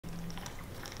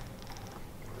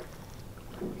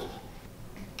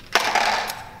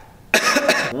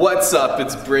What's up?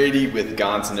 It's Brady with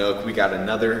GonzandOak. We got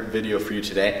another video for you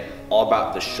today, all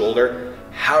about the shoulder,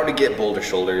 how to get boulder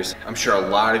shoulders. I'm sure a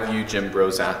lot of you gym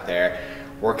bros out there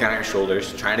working on your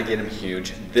shoulders, trying to get them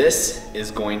huge. This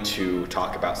is going to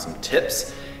talk about some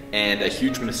tips and a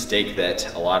huge mistake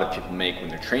that a lot of people make when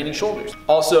they're training shoulders.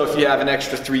 Also, if you have an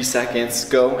extra 3 seconds,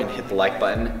 go and hit the like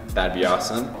button. That'd be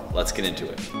awesome. Let's get into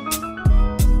it.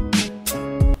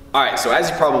 All right, so as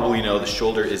you probably know, the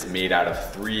shoulder is made out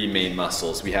of 3 main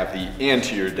muscles. We have the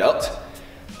anterior delt,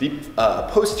 the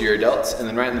posterior delt, and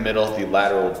then right in the middle, the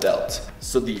lateral delt.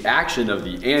 So the action of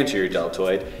the anterior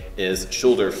deltoid is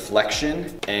shoulder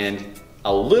flexion and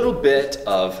a little bit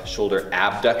of shoulder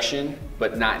abduction,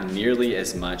 but not nearly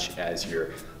as much as your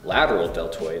lateral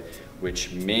deltoid,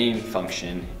 which main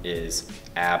function is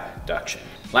abduction.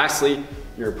 Lastly,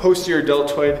 your posterior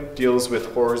deltoid deals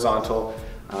with horizontal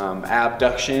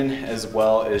abduction as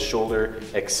well as shoulder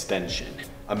extension.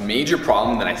 A major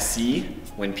problem that I see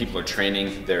when people are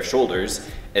training their shoulders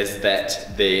is that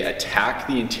they attack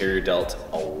the anterior delt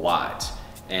a lot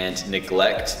and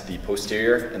neglect the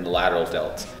posterior and the lateral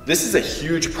delt. This is a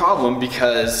huge problem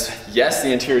because yes,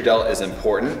 the anterior delt is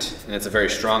important and it's a very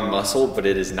strong muscle, but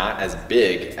it is not as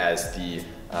big as the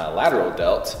lateral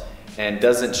delt and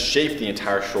doesn't shape the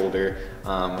entire shoulder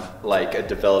like a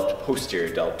developed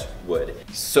posterior delt would.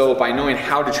 So by knowing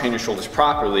how to train your shoulders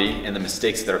properly and the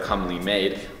mistakes that are commonly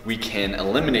made, we can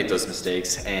eliminate those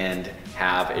mistakes and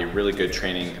have a really good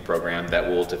training program that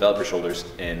will develop your shoulders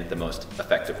in the most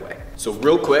effective way. So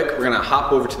real quick, we're gonna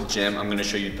hop over to the gym. I'm gonna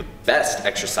show you the best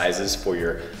exercises for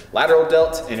your lateral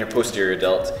delt and your posterior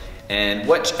delt, and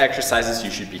which exercises you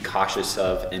should be cautious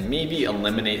of and maybe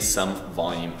eliminate some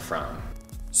volume from.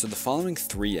 So the following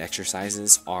 3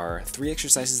 exercises are 3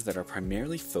 exercises that are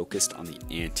primarily focused on the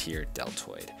anterior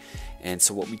deltoid. And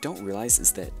so what we don't realize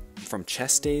is that from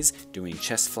chest days, doing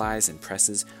chest flies and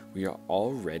presses, we are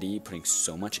already putting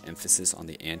so much emphasis on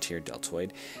the anterior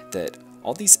deltoid that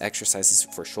all these exercises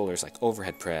for shoulders like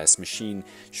overhead press, machine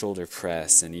shoulder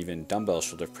press, and even dumbbell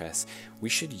shoulder press, we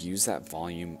should use that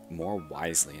volume more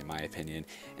wisely, in my opinion,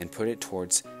 and put it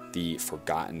towards the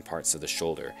forgotten parts of the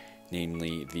shoulder,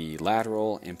 namely the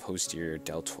lateral and posterior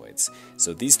deltoids.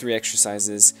 So these 3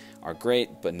 exercises are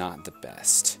great, but not the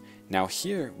best. Now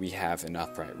here we have an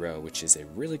upright row, which is a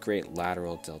really great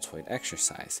lateral deltoid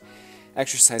exercise.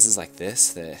 Exercises like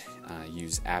this that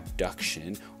use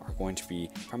abduction are going to be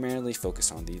primarily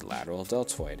focused on the lateral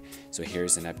deltoid. So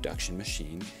here's an abduction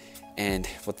machine. And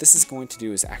what this is going to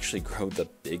do is actually grow the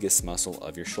biggest muscle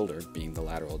of your shoulder, being the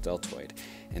lateral deltoid.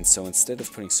 And so instead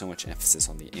of putting so much emphasis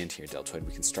on the anterior deltoid,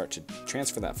 we can start to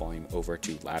transfer that volume over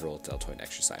to lateral deltoid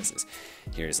exercises.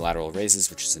 Here's lateral raises,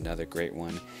 which is another great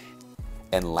one.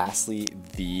 And lastly,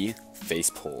 the face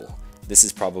pull. This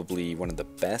is probably one of the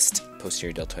best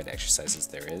posterior deltoid exercises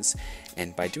there is.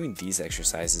 And by doing these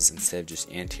exercises instead of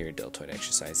just anterior deltoid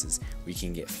exercises, we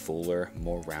can get fuller,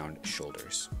 more round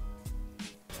shoulders.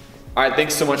 All right,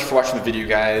 thanks so much for watching the video,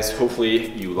 guys.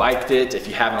 Hopefully you liked it. If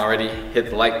you haven't already, hit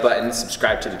the like button,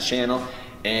 subscribe to the channel,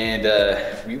 and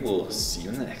we will see you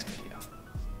in the next video.